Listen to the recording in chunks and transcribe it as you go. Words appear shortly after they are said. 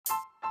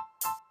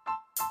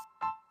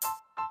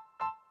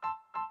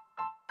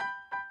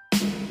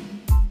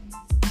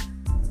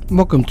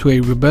Welcome to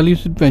a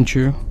rebellious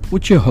adventure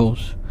with your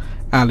host,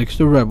 Alex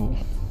the Rebel.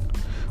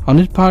 On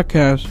this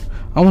podcast,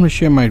 I want to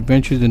share my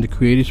adventures in the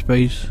creative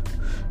space,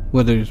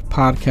 whether it's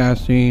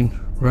podcasting,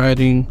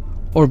 writing,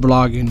 or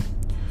blogging.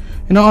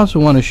 And I also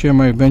want to share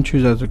my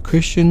adventures as a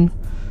Christian,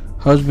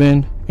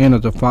 husband, and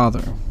as a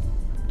father.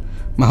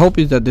 My hope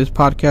is that this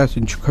podcast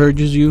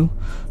encourages you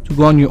to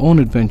go on your own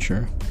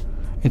adventure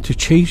and to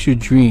chase your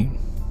dream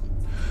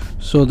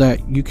so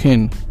that you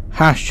can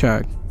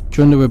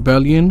join the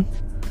rebellion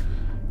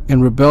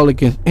and rebel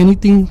against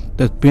anything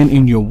that's been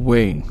in your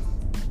way.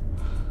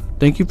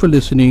 Thank you for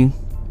listening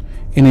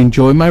and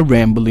enjoy my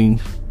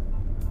ramblings.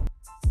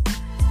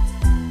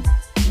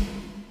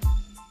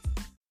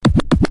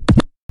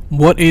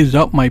 What is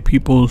up, my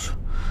peoples?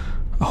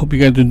 I hope you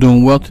guys are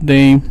doing well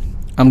today.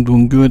 I'm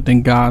doing good,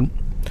 thank God.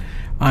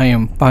 I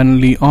am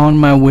finally on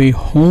my way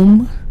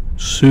home,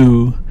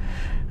 so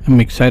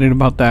I'm excited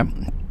about that.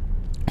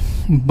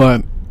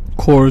 But of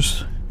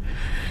course,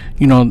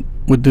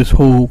 with this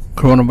whole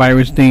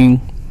coronavirus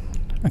thing,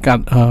 I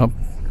got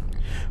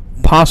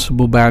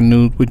possible bad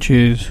news, which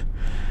is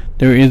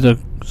there is a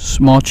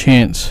small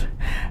chance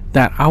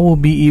that I will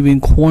be even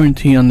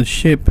quarantined on the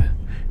ship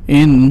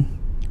in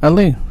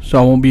LA,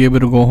 so I won't be able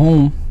to go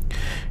home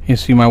and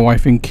see my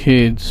wife and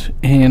kids.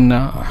 And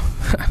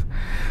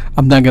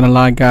I'm not gonna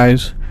lie,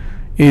 guys,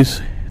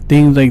 it's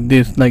things like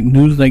this, like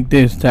news like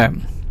this, that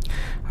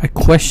I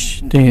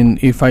question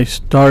if I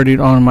started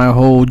on my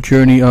whole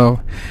journey of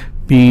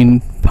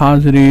being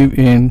positive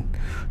and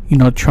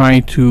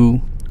trying to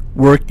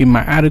work in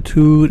my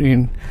attitude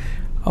and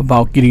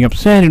about getting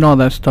upset and all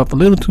that stuff a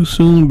little too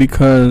soon,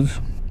 because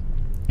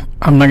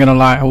I'm not gonna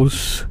lie, I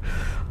was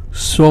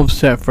so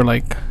upset for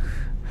like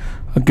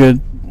a good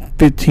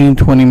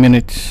 15-20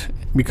 minutes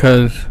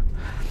because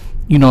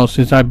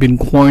since I've been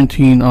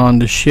quarantined on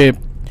the ship,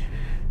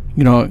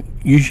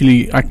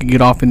 usually I could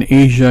get off in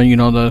Asia,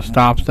 the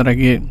stops that I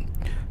get,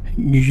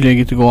 usually I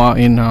get to go out,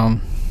 and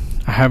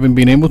I haven't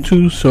been able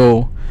to,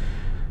 so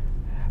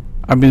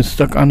I've been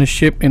stuck on the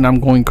ship and I'm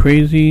going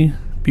crazy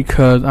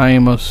because I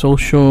am a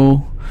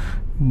social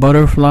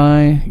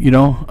butterfly.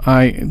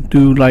 I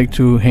do like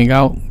to hang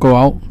out, go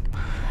out,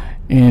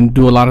 and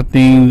do a lot of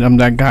things. I'm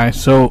that guy,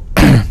 so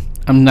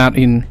I'm not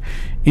an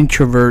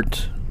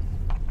introvert.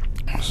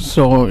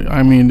 So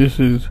this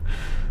is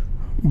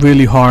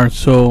really hard.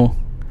 So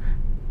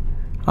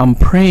I'm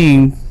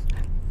praying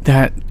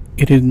that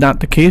it is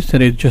not the case,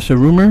 that it's just a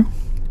rumor,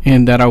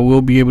 and that I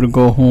will be able to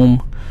go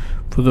home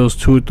for those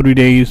 2 or 3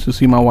 days to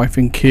see my wife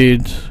and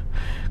kids,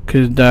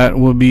 because that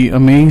will be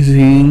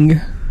amazing.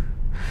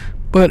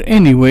 But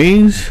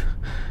anyways,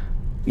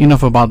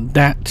 enough about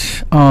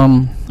that.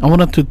 I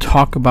wanted to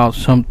talk about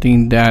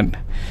something that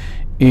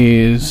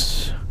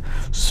is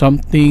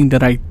something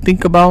that I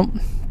think about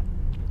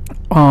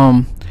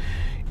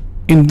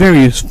in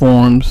various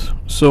forms.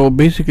 So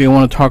basically I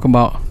want to talk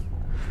about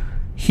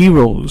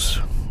heroes.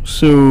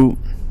 So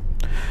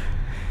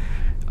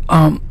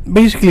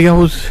basically I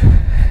was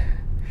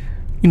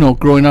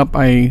growing up,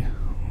 I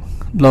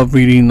love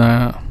reading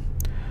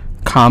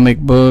comic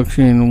books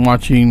and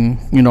watching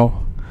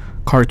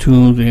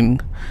cartoons,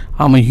 and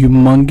I'm a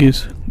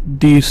humongous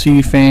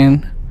DC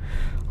fan.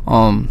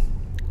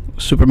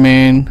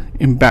 Superman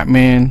and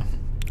Batman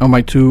are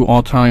my 2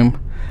 all-time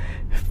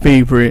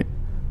favorite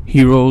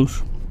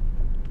heroes.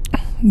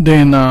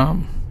 Then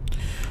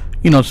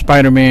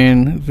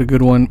Spider-Man is a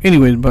good one.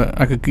 Anyways, but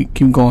I could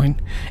keep going.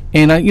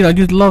 And I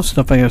just love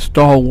stuff like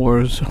Star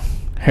Wars,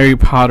 Harry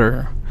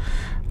Potter.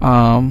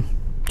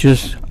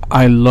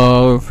 I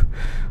love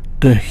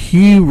the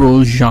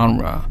hero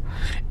genre,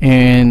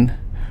 and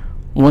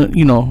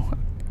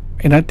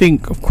and I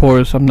think, of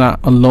course, I'm not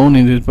alone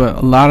in this, but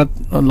a lot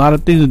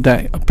of things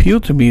that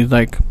appeal to me is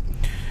like,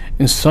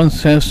 in some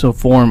sense or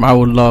form, I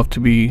would love to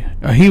be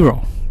a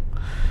hero.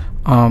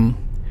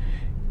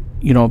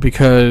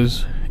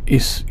 Because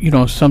it's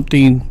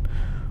something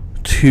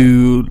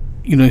to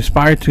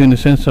aspire to, in the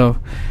sense of,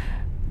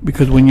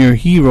 because when you're a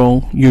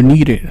hero, you're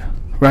needed,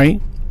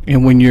 right?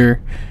 And when you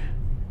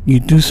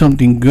do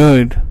something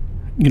good,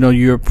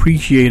 you're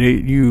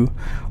appreciated, you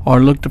are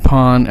looked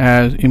upon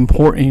as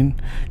important,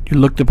 you're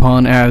looked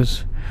upon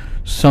as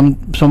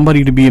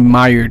somebody to be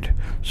admired,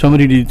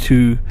 somebody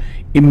to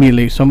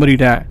emulate, somebody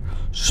that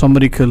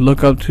somebody could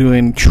look up to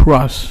and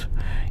trust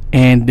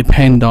and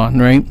depend on,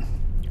 right?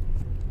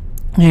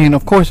 And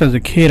of course, as a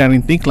kid, I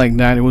didn't think like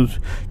that. It was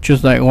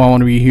just like, I want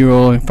to be a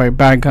hero and fight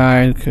bad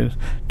guys because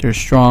they're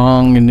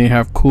strong and they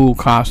have cool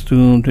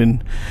costumes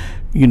and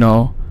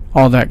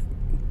all that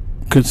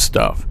good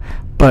stuff.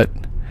 But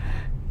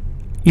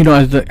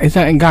as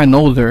I got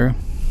older,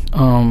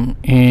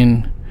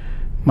 and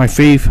my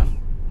faith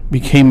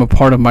became a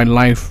part of my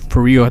life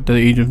for real at the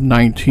age of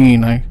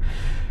 19.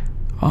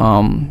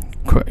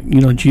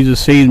 Jesus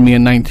saved me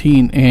at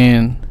 19,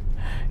 and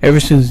ever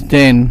since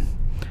then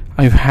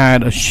I've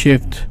had a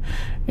shift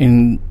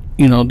in,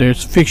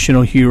 there's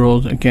fictional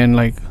heroes, again,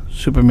 like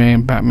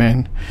Superman,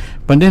 Batman,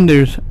 but then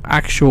there's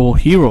actual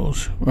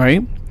heroes,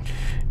 right?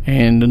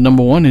 And the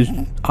number one is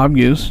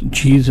obvious,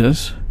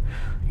 Jesus.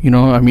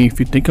 I mean, if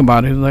you think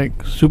about it,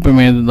 like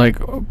Superman is like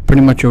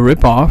pretty much a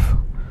ripoff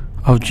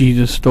of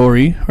Jesus'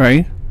 story,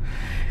 right?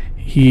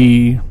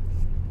 He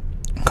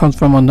comes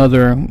from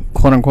another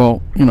quote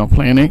unquote,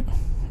 planet.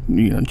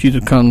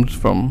 Jesus comes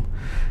from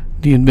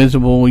the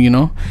invisible,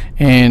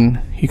 and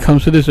he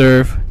comes to this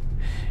earth,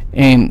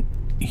 and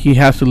he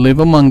has to live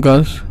among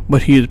us,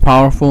 but he is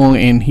powerful,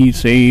 and he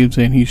saves,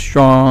 and he's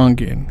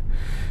strong, and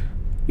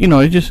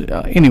it just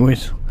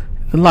anyways,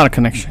 a lot of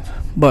connections.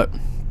 But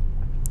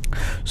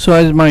so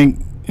as my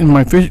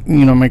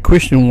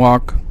Christian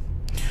walk,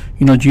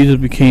 Jesus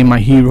became my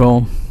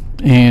hero,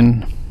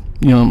 and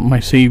my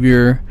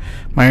savior,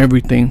 my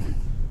everything.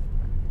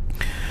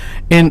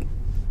 And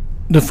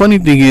the funny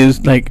thing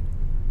is, like,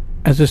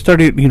 as I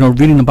started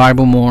reading the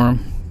Bible more,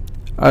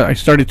 I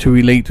started to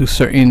relate to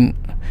certain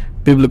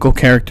biblical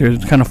characters.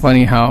 It's kind of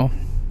funny how,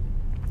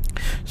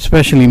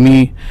 especially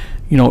me,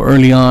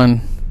 early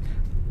on,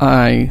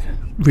 I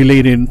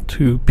related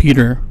to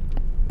Peter.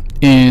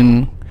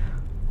 And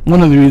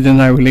one of the reasons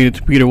I related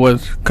to Peter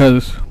was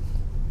because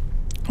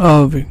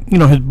of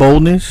his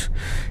boldness.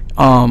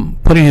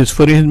 Putting his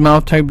foot in his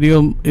mouth type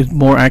deal is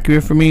more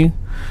accurate for me.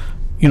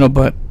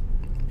 But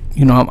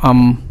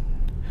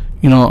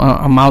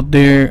I'm out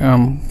there,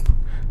 a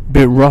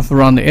bit rough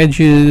around the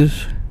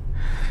edges,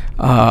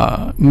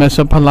 mess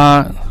up a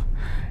lot,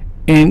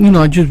 and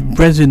I just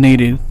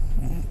resonated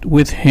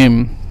with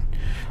him.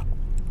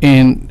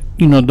 And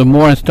the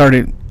more I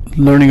started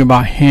learning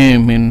about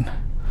him and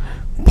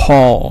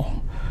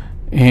Paul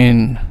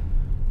and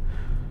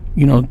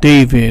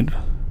David,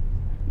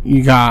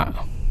 you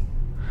got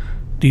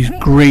these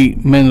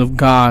great men of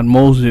God,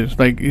 Moses.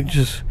 Like, it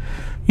just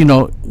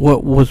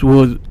what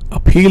was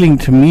appealing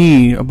to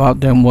me about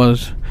them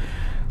was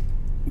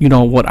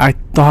what I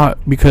thought,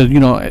 because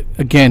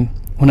again,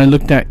 when I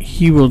looked at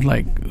heroes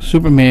like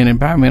Superman and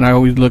Batman, I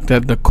always looked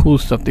at the cool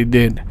stuff they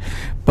did.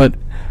 But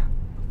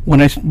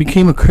when I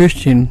became a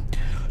Christian,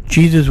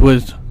 Jesus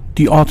was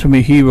the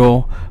ultimate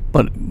hero,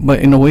 but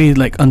in a way,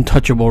 like,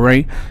 untouchable,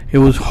 right? It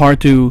was hard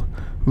to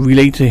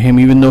relate to him,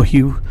 even though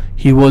he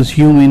was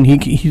human.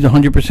 He's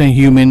 100%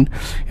 human,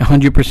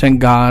 100%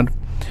 God.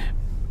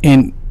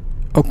 And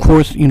of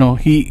course,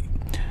 he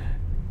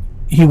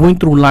went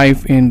through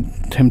life in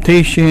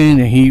temptation,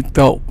 and he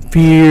felt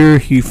fear,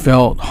 he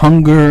felt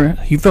hunger,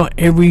 he felt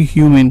every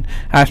human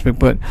aspect.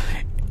 But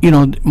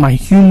my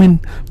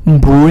human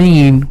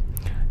brain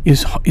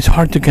is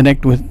hard to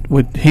connect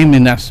with him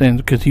in that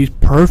sense, because he's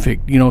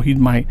perfect. He's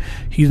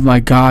my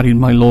God, he's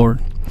my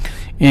Lord.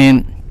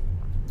 And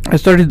I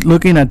started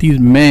looking at these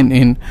men,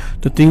 and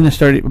the thing that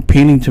started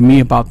appealing to me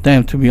about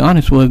them, to be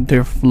honest, was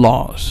their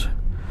flaws.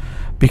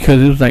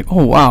 Because it was like,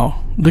 oh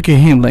wow, look at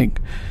him,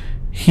 like,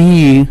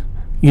 he,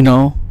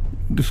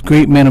 this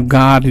great man of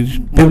God, this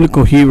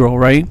biblical hero,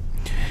 right?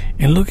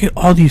 And look at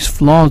all these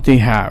flaws they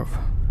have.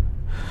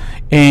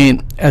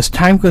 And as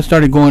time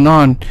started going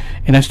on,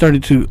 and I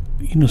started to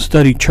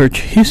study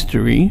church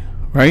history,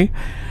 right,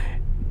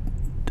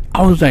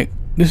 I was like,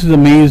 this is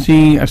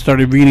amazing. I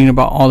started reading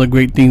about all the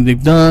great things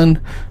they've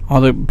done,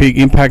 all the big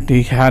impact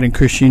they had in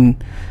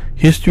Christian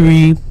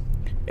history.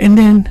 And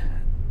then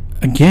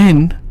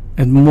again,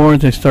 as more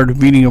as I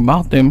started reading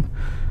about them,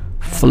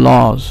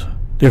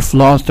 their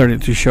flaws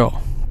started to show.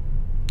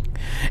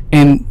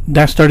 And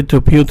that started to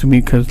appeal to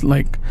me, because,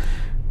 like,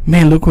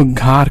 man, look what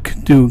God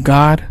could do.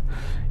 God,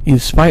 in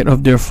spite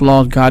of their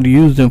flaws, God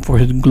used them for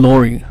his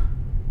glory.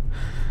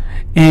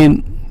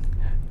 And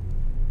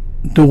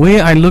the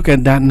way I look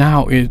at that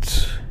now,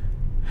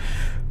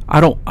 I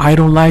don't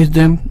idolize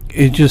them.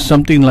 It's just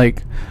something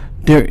like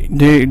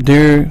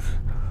they're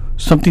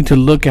something to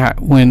look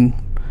at when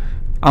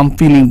I'm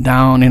feeling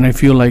down and I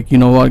feel like,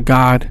 what,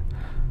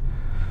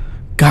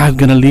 God's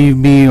gonna leave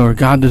me, or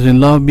God doesn't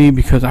love me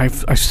because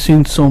I've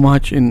sinned so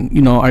much,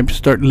 and I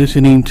start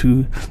listening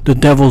to the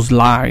devil's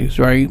lies,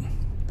 right?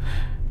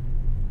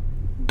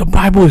 The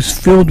Bible is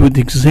filled with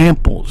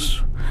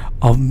examples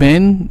of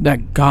men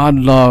that God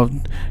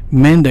loved,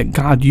 men that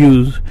God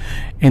used,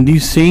 and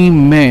these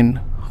same men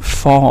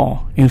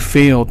fall and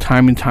fail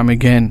time and time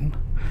again.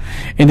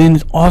 And then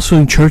also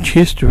in church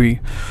history,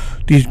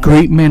 these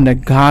great men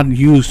that God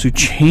used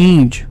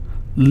to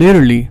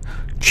literally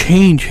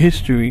change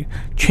history,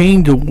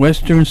 change the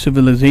Western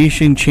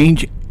civilization,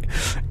 change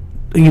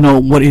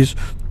what is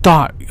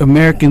thought,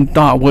 American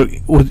thought, what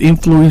was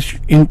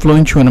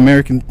influential in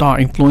American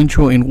thought,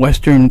 influential in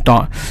Western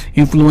thought,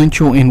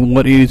 influential in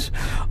what is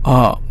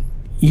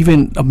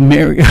even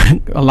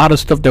a lot of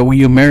stuff that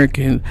we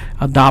Americans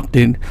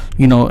adopted,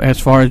 as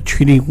far as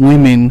treating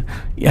women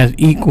as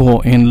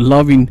equal and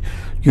loving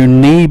your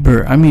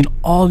neighbor. I mean,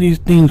 all these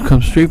things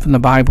come straight from the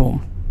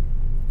Bible.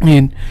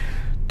 And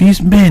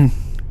these men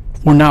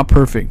were not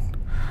perfect.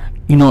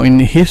 In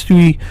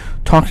history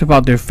talks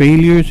about their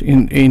failures.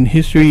 In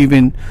history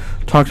even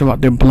talks about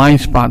their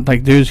blind spot.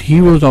 Like, there's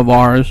heroes of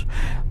ours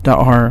that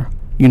are,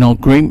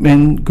 great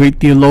men,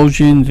 great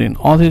theologians and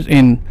all this,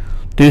 and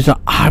there's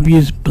an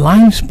obvious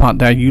blind spot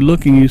that you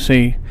look and you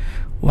say,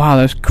 wow,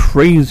 that's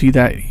crazy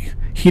that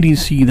he didn't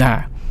see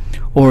that,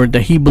 or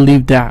that he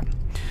believed that.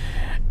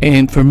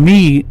 And for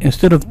me,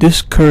 instead of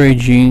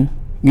discouraging,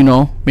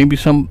 maybe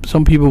some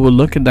people will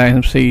look at that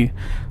and say,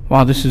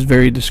 wow, this is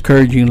very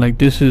discouraging. Like,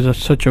 this is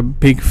such a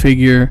big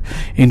figure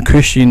in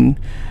Christian,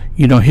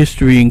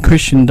 history in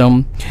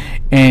Christendom,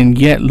 and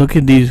yet look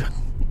at these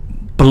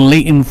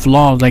blatant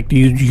flaws, like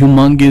these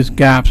humongous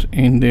gaps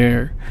in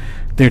their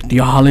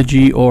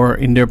theology or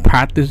in their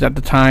practice at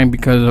the time,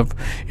 because of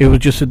it was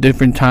just a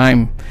different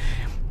time.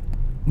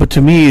 But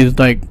to me, it's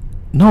like,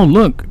 no,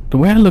 look, the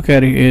way I look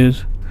at it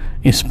is,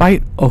 in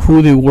spite of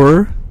who they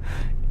were,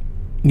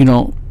 in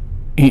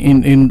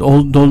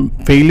all those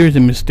failures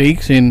and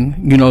mistakes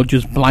and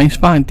just blind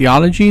spot in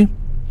theology,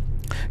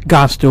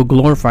 God still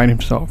glorified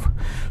himself.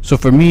 So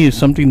for me, it's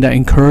something that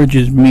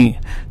encourages me,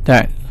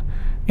 that,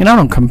 and I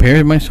don't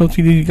compare myself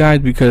to these guys,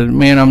 because,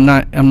 man, I'm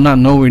not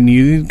nowhere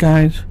near these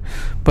guys.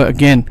 But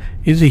again,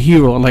 it's a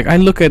hero. Like, I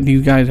look at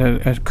these guys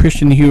as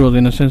Christian heroes,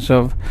 in a sense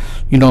of,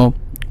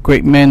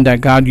 great men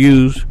that God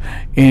used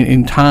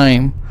in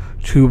time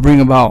to bring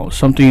about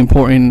something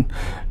important,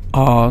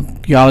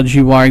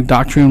 theology wise,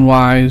 doctrine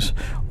wise,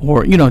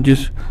 or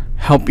just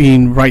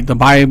helping write the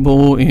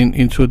Bible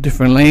into a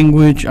different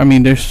language. I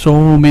mean, there's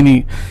so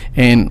many.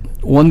 And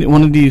one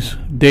of these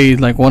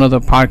days, like one of the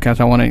podcasts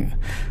I want to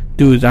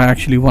do, is I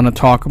actually want to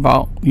talk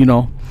about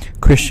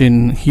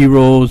Christian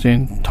heroes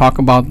and talk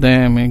about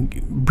them and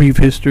brief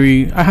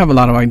history. I have a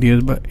lot of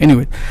ideas, but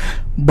anyway.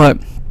 But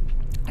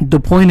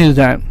the point is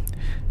that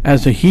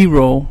as a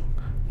hero,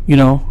 we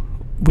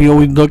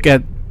always look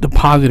at the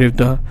positive,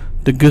 the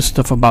good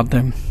stuff about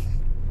them.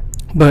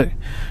 But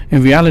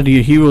in reality,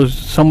 a hero is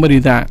somebody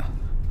that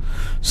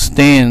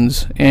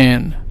stands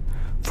and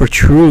for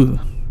truth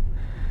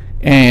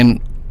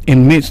and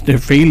admits their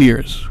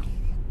failures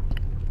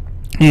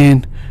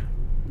and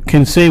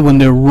can say when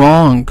they're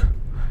wrong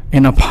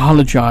and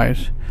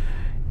apologize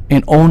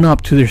and own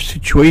up to their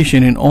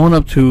situation and own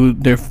up to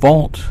their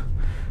fault.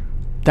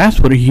 That's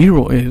what a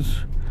hero is.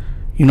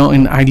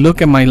 And I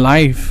look at my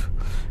life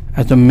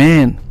as a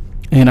man,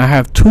 and I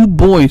have two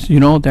boys,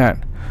 that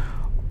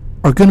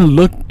are going to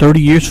look 30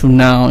 years from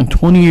now and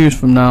 20 years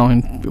from now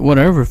and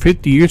whatever,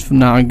 50 years from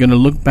now, are going to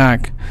look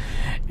back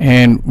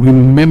and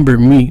remember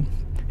me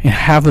and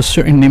have a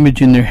certain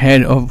image in their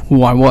head of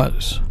who I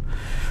was.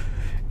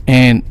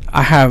 And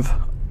I have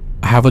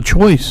a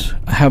choice.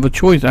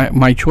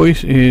 My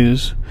choice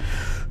is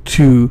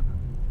to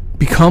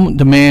become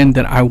the man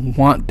that I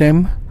want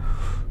them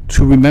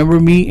to remember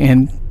me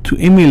and to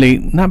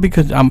emulate, not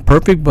because I'm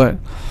perfect, but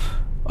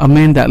a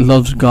man that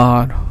loves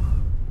God,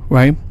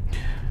 right?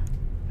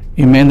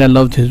 A man that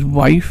loved his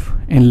wife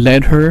and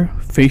led her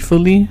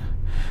faithfully.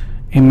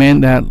 A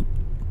man that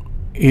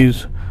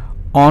is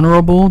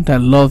honorable,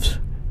 that loves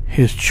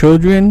his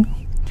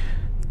children,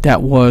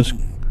 that was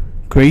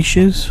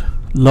gracious,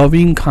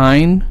 loving,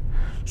 kind,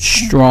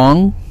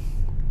 strong.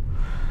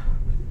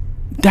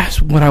 That's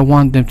what I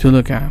want them to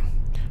look at.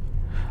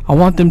 I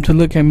want them to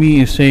look at me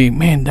and say,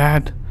 man,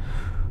 Dad,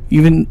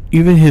 even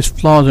his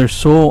flaws are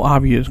so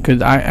obvious, because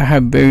I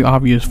have very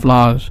obvious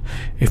flaws.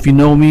 If you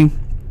know me,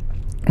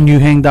 you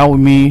hanged out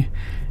with me,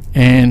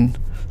 and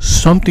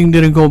something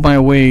didn't go my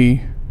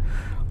way,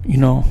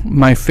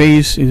 my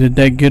face is a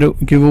dead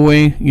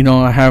giveaway.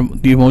 I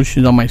have the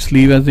emotions on my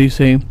sleeve, as they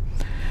say.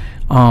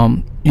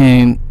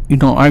 And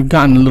I've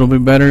gotten a little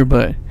bit better,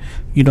 but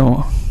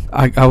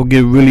I would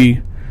get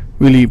really,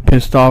 really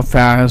pissed off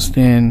fast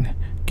and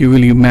get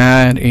really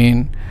mad,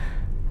 and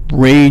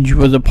rage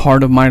was a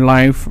part of my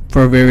life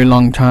for a very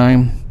long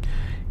time.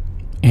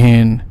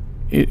 And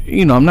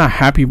I'm not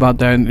happy about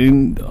that,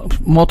 and a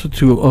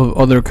multitude of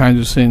other kinds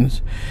of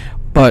sins.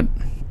 But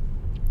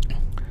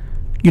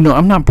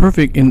I'm not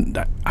perfect,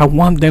 and I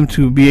want them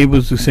to be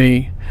able to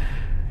say,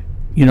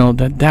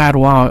 that Dad,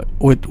 wow,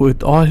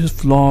 with all his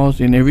flaws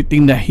and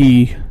everything that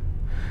he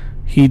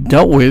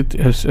dealt with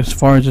as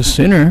far as a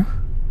sinner,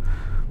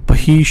 but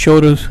he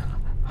showed us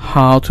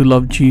how to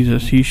love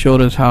Jesus. He showed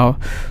us how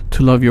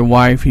to love your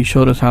wife. He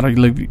showed us how to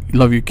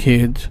love your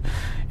kids.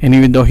 And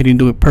even though he didn't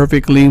do it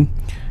perfectly,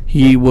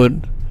 he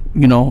would,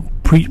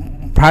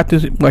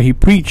 practice what he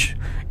preached.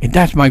 And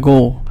that's my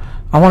goal.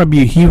 I want to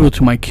be a hero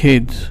to my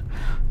kids.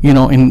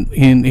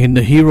 In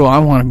the hero I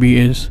want to be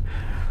is,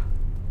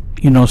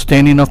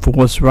 standing up for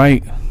what's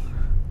right.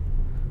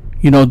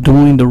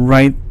 Doing the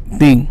right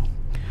thing.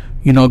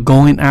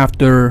 Going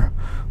after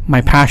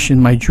my passion,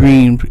 my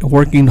dreams,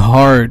 working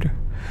hard,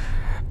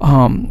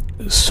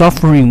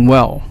 suffering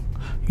well.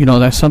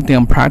 That's something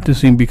I'm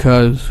practicing,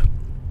 because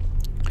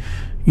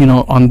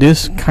on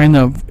this kind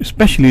of,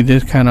 especially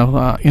this kind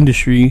of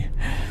industry,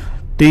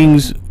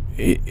 things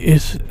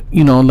is,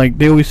 like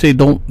they always say,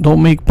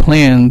 don't make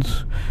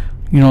plans,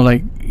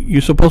 like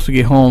you're supposed to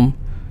get home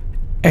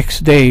X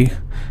day.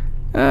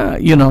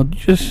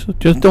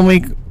 Just don't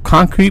make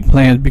concrete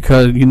plans,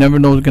 because you never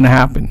know what's gonna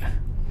happen.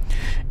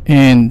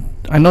 And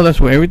I know that's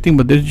what everything,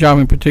 but this job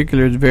in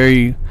particular is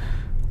very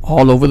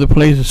all over the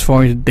place as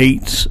far as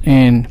dates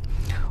and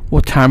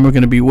what time we're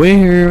gonna be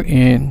where,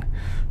 and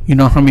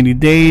how many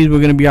days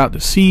we're gonna be out to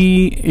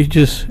sea.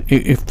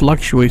 It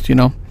fluctuates,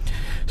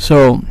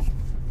 So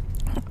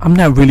I'm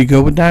not really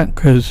good with that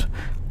because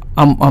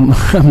I'm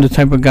I'm the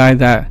type of guy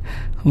that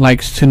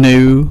likes to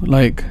know,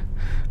 like,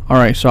 all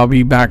right, so I'll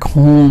be back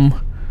home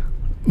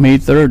May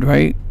 3rd,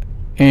 right?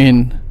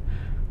 And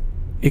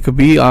it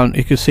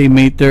could say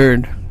May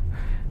 3rd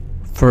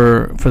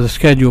for the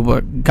schedule,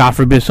 but God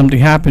forbid something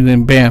happens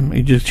and bam,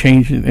 it just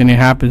changes, and it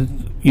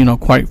happens,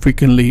 quite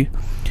frequently.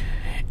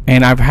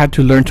 And I've had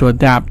to learn to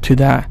adapt to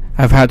that.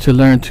 I've had to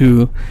learn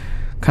to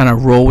kind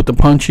of roll with the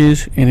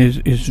punches, and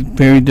it's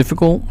very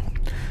difficult,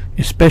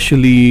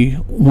 especially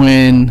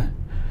when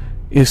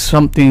it's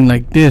something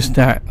like this,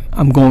 that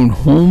I'm going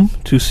home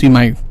to see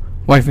my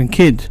wife and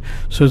kids.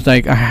 So it's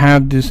like I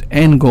have this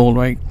end goal,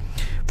 right?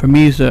 For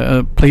me, it's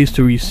a place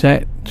to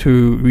reset,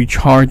 to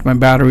recharge my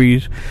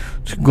batteries,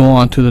 to go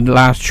on to the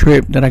last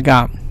trip that I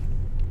got,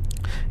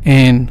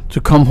 and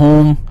to come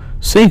home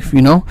safe,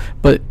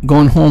 But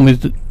going home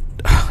is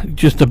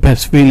just the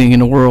best feeling in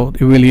the world.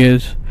 It really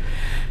is.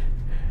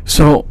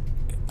 So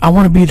I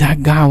want to be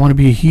that guy. I want to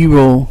be a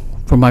hero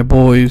for my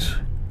boys,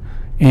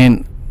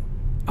 and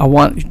I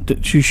want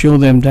to show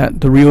them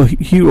that the real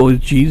hero is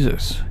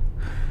Jesus.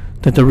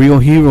 That the real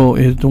hero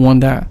is the one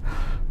that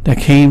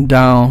came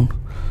down,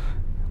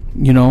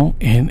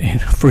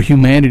 and for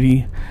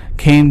humanity,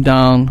 came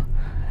down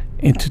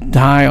and to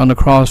die on the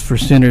cross for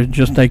sinners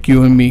just like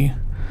you and me.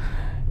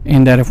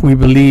 And that if we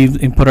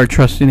believe and put our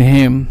trust in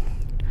Him,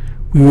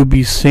 we will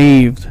be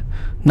saved,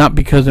 not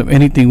because of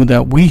anything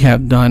that we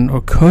have done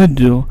or could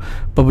do,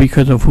 but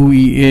because of who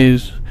He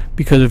is,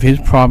 because of His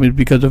promise,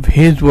 because of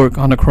His work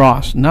on the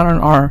cross, not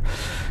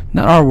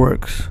our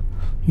works.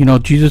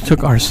 Jesus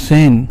took our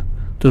sin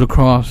to the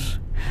cross,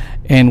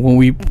 and when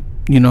we,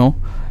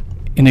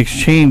 in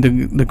exchange,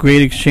 the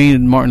great exchange,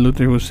 Martin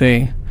Luther would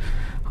say,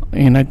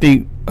 and I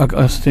think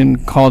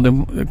Augustine called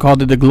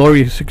it the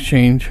glorious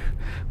exchange.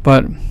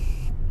 But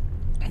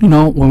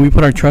when we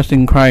put our trust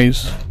in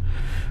Christ,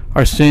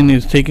 our sin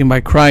is taken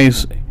by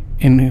Christ,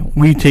 and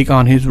we take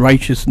on His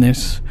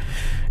righteousness,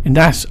 and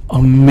that's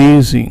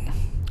amazing.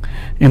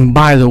 And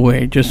by the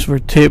way, just for a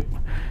tip,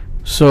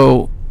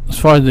 so as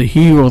far as the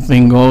hero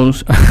thing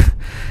goes,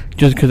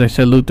 just because I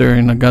said Luther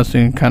and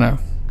Augustine kind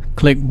of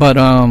clicked, but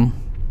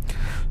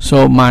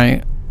so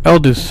my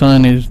eldest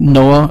son is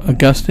Noah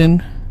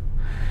Augustine,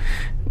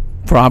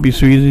 for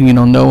obvious reason.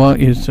 Noah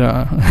is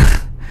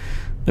the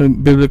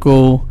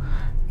biblical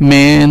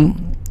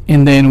man,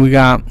 and then we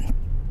got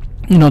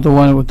the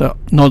one with the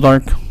Noah's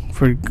Ark,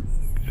 for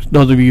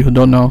those of you who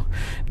don't know.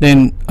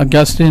 Then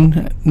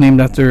Augustine,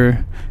 named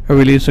after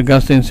Aurelius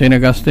Augustine, Saint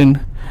Augustine,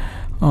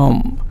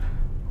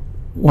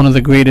 one of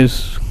the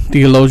greatest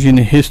theologian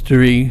in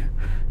history.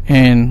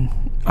 And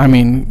I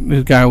mean,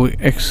 this guy was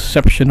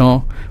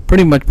exceptional,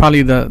 pretty much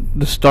probably the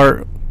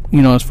start,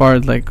 as far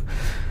as like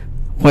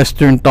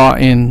Western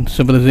thought and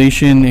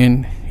civilization,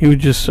 and he was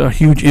just a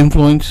huge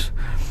influence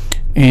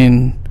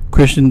in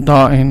Christian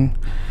thought, and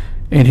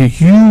a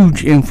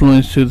huge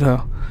influence to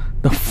the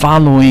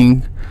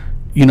following,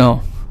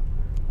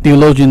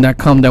 theologian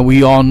that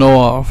we all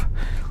know of.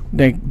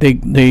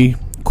 They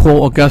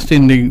quote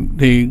Augustine,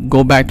 they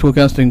go back to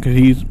Augustine because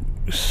he's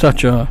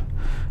such a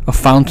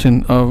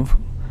fountain of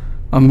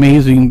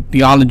amazing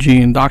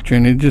theology and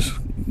doctrine. It just,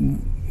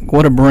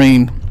 what a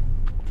brain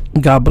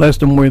God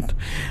blessed him with.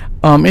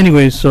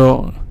 Anyway,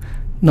 so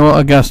Noah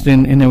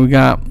Augustine, and then we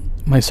got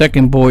my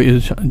second boy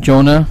is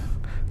Jonah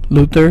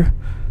Luther.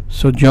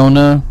 So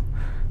Jonah,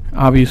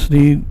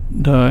 obviously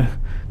the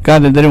guy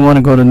that didn't want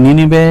to go to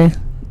Nineveh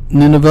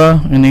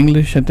in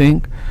English, I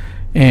think,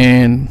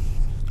 and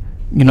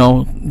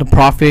the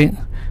prophet,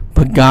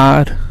 but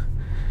God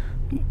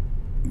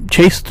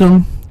chased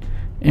him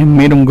and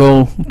made him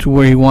go to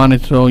where he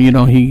wanted. So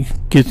he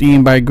gets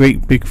eaten by a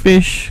great big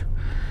fish,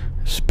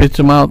 spits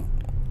him out,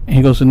 and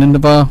he goes to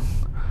Nineveh,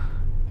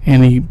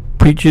 and he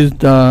preaches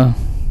the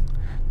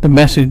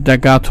message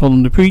that God told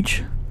him to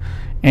preach,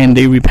 and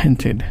they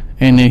repented,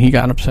 and then he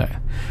got upset.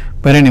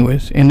 But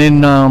anyways, and then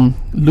Martin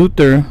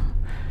Luther,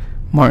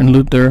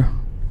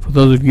 for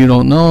those of you who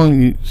don't know,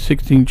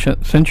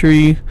 16th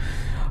century,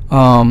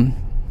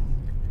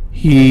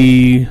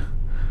 he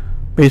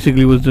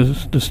basically was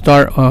the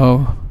start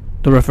of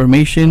the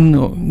Reformation,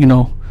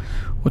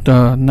 with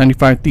the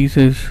 95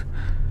 Theses.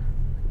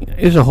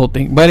 It's a whole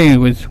thing. But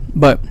anyways,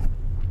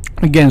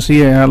 again,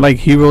 see, I like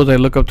heroes. I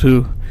look up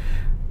to,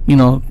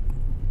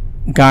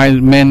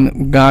 men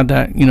of God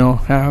that,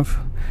 have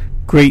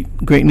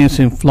greatness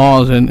and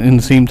flaws, and in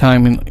the same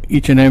time in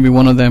each and every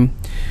one of them.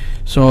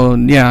 So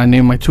yeah, I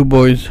named my two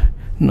boys,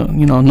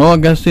 Noah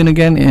Augustine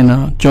again,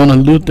 and Jonah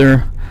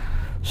Luther.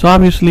 So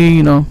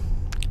obviously,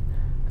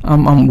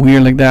 I'm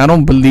weird like that. I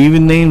don't believe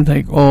in names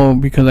like,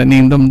 because I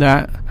named them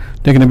that,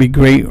 they're gonna be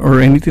great or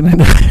anything like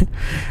that.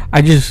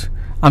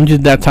 I'm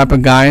just that type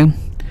of guy.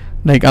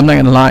 Like, I'm not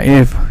gonna lie,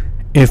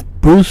 if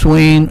Bruce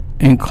Wayne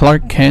and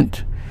Clark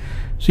Kent,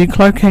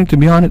 Clark Kent, to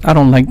be honest, I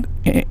don't like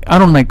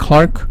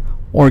Clark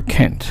or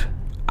Kent.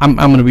 I'm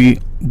gonna be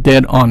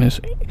dead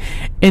honest.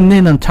 And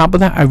then on top of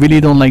that, I really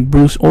don't like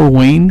Bruce or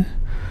Wayne.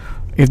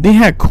 If they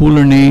had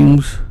cooler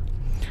names,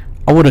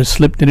 I would have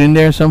slipped it in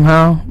there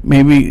somehow.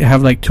 Maybe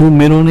have like two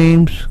middle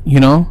names.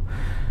 It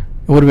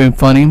would have been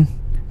funny.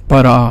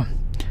 But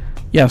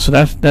yeah. So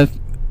that's.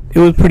 It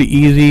was pretty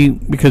easy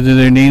because of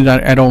their names.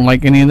 I don't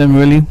like any of them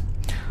really.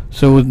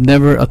 So it was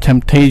never a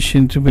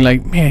temptation to be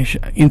like, man,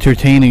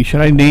 entertaining.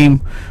 Should I name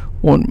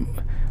one?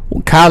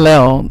 Well,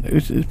 Kal-El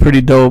is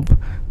pretty dope,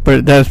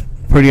 but that's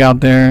pretty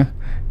out there.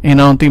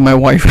 And I don't think my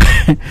wife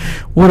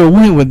would have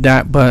went with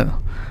that. But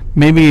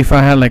maybe if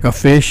I had like a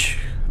fish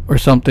or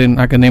something,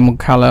 I could name him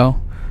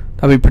Kal-El.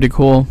 That'd be pretty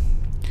cool.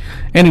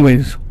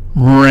 Anyways,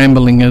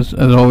 rambling as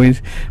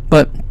always.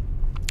 But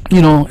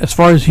as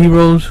far as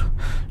heroes,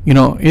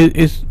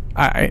 it's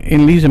at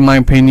least in my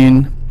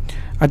opinion,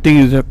 I think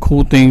it's a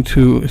cool thing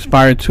to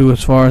aspire to,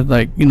 as far as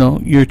like,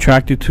 you're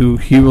attracted to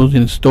heroes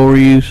in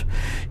stories,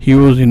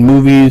 heroes in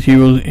movies,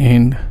 heroes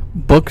in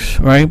books,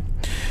 right?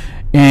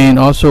 And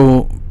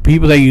also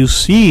people that you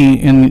see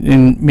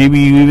and maybe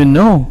you even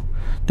know,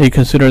 they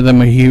consider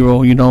them a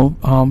hero,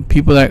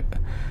 people that,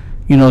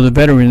 the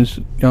veterans,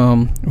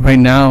 right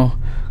now,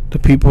 the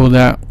people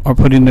that are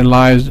putting their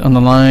lives on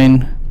the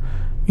line,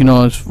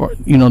 as far,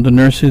 the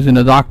nurses and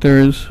the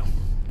doctors.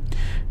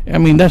 I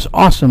mean, that's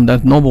awesome.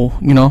 That's noble,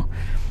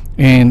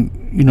 and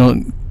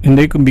and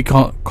they can be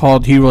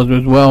called heroes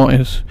as well,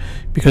 as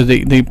because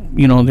they they're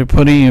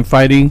putting and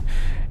fighting,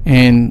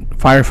 and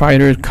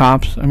firefighters,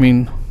 cops. I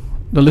mean,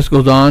 the list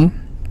goes on.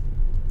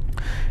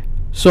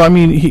 So I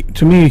mean,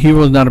 to me,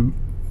 hero is not a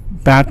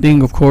bad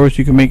thing. Of course,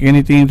 you can make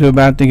anything into a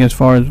bad thing, as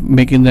far as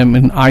making them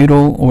an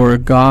idol or a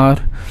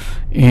god,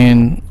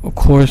 and of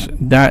course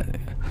that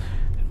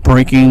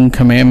breaking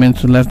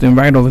commandments left and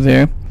right over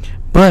there.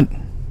 But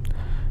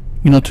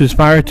to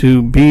aspire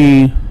to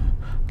be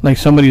like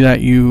somebody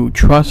that you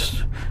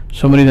trust,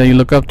 somebody that you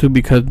look up to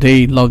because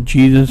they love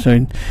Jesus,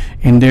 and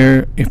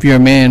they're, if you're a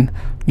man,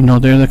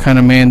 they're the kind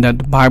of man that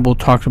the Bible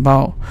talks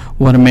about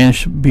what a man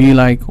should be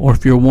like. Or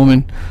if you're a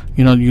woman,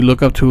 you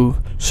look up to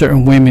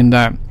certain women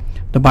that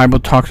the Bible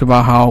talks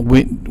about how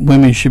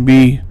women should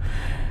be.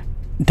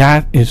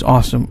 That is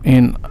awesome,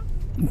 and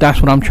that's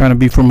what I'm trying to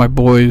be for my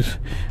boys.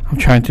 I'm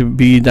trying to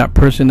be that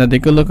person that they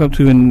could look up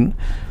to, and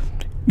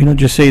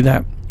just say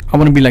that I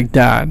want to be like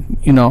Dad,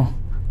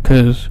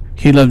 because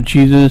he loved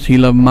Jesus, he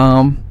loved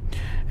Mom,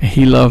 and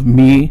he loved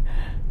me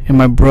and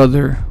my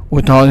brother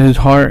with all his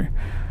heart.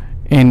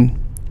 And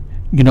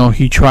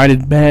he tried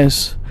his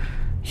best.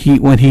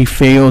 When he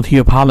failed, he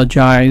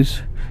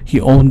apologized,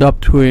 he owned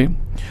up to it.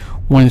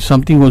 When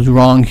something was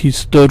wrong, he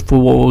stood for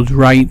what was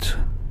right.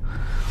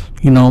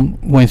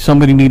 When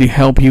somebody needed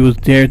help, he was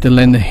there to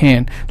lend a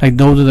hand. Like,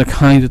 those are the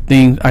kinds of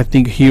things I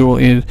think a hero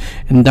is,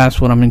 and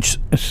that's what I'm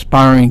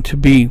aspiring to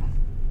be.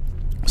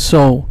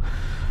 So,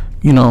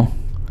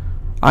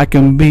 I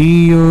can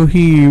be your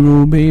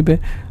hero, baby.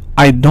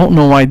 I don't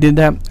know why I did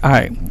that.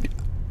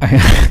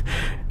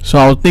 So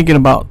I was thinking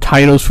about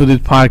titles for this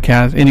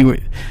podcast.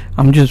 Anyway,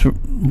 I'm just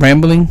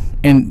rambling,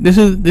 and this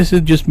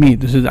is just me.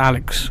 This is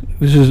Alex.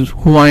 This is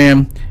who I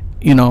am.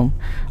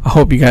 I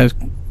hope you guys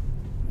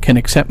can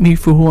accept me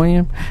for who I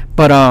am.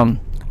 But I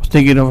was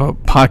thinking of a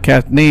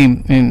podcast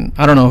name, and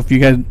I don't know if you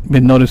guys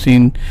been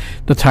noticing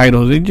the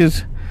titles. They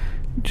just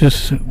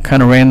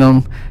kind of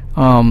random.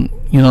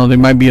 There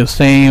might be a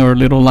saying or a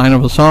little line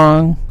of a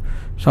song.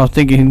 So I was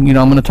thinking,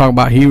 I'm going to talk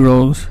about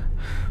heroes.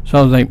 So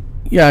I was like,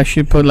 yeah, I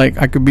should put like,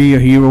 I could be a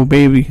hero,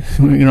 baby.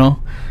 I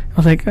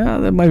was like,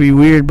 that might be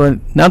weird. But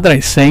now that I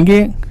sang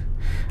it,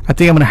 I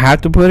think I'm going to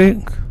have to put it,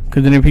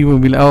 because then people will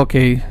be like, oh,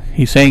 okay,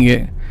 he sang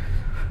it.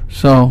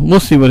 So we'll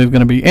see what it's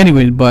going to be.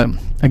 Anyways, but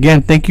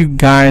again, thank you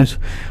guys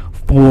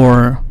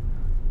for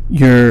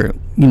your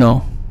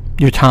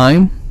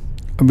time.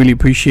 I really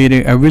appreciate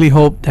it. I really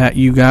hope that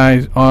you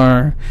guys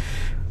are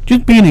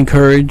just being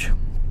encouraged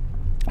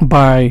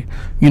by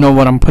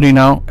what I'm putting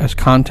out as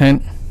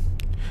content.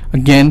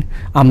 Again,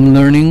 I'm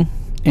learning,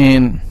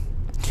 and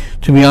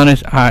to be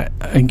honest, I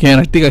think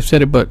I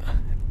said it, but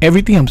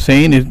everything I'm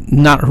saying is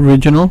not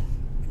original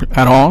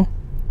at all.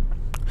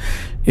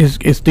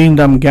 It's things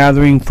I'm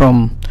gathering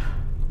from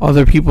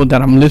other people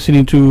that I'm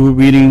listening to,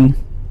 reading,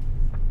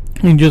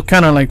 and just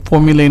kind of like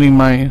formulating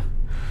my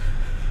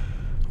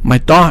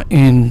thought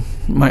and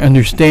my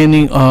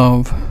understanding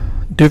of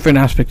different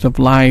aspects of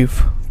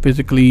life,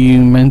 physically,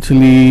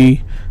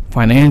 mentally,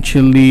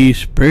 financially,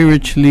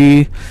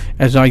 spiritually.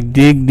 As I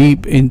dig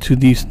deep into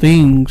these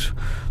things,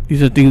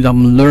 these are things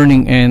I'm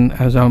learning, and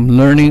as I'm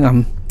learning,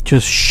 I'm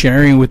just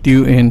sharing with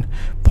you and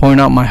pouring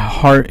out my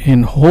heart,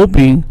 and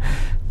hoping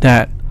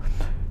that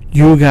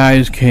you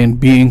guys can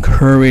be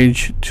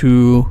encouraged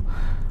to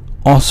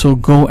also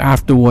go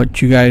after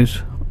what you guys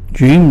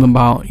dream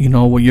about,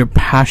 what you're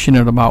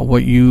passionate about,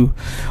 what you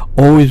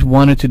always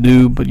wanted to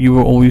do but you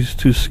were always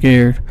too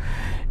scared.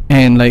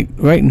 And like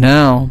right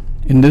now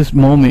in this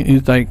moment,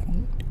 it's like,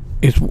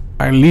 it's,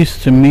 at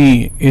least to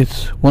me,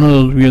 it's one of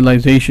those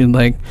realizations,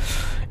 like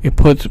it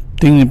puts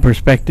things in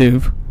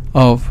perspective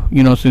of,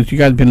 since you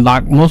guys been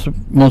locked, most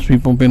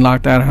people have been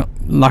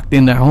locked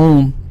in at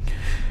home,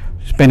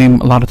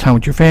 spending a lot of time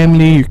with your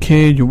family, your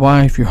kid, your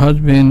wife, your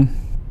husband,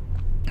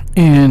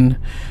 and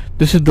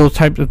this is those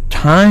types of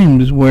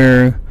times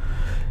where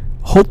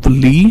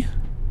hopefully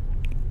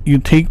you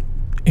take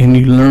and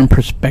you learn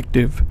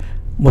perspective,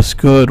 what's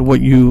good, what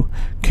you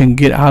can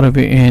get out of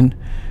it, and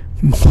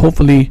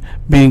hopefully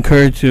be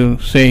encouraged to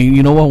say,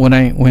 you know what,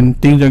 when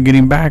things are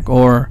getting back,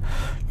 or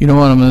you know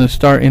what, I'm going to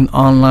start an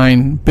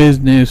online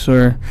business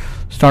or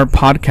start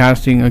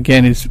podcasting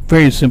again. It's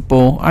very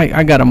simple.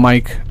 I got a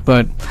mic,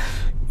 but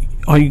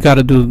all you got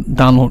to do is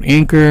download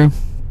Anchor,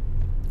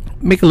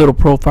 make a little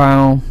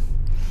profile,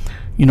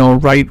 you know,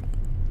 write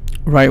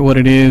what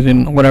it is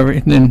and whatever,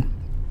 and then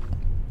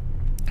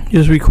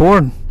just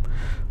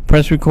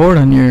press record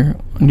on your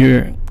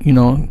you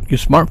know, your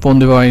smartphone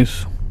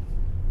device,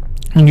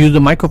 and use the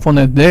microphone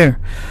that's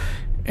there,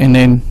 and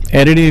then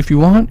edit it if you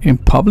want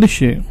and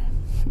publish it,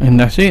 and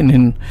that's it. And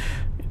then,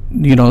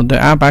 you know, the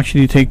app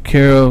actually take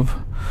care of,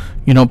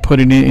 you know,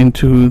 putting it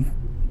into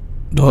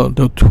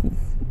the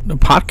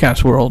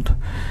podcast world.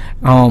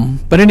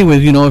 But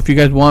anyways, you know, if you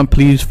guys want,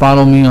 please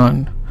follow me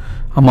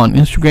I'm on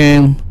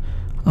Instagram,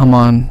 I'm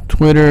on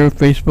Twitter,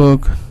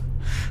 Facebook,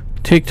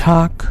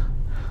 TikTok,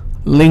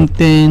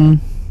 LinkedIn.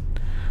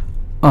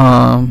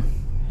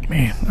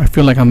 Man, I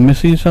feel like I'm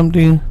missing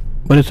something,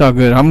 but it's all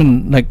good. I'm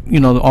in, like, you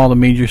know, all the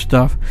major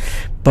stuff.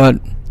 But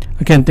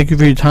again, thank you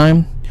for your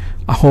time.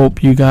 I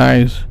hope you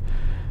guys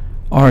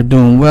are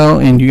doing well,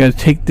 and you guys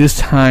take this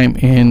time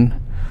and,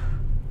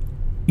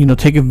 you know,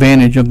 take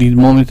advantage of these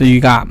moments that you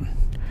got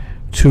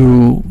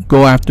to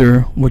go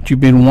after what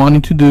you've been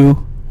wanting to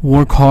do.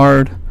 Work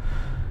hard.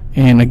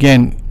 And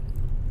again,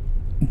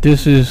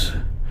 this is,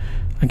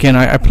 again,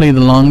 I play the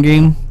long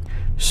game,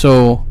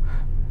 so,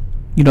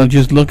 you know,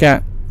 just look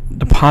at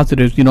the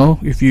positives. You know,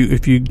 if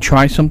you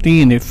try something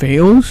and it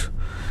fails,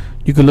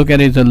 you can look at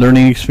it as a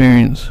learning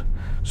experience.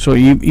 So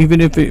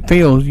even if it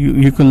fails,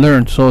 you can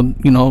learn. So,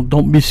 you know,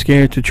 don't be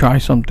scared to try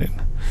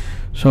something.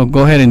 So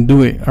go ahead and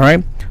do it. All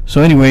right.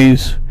 So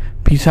anyways,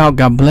 peace out.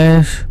 God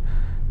bless.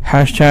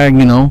 Hashtag,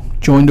 you know,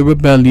 join the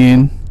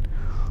rebellion.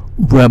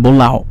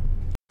 Rebel out.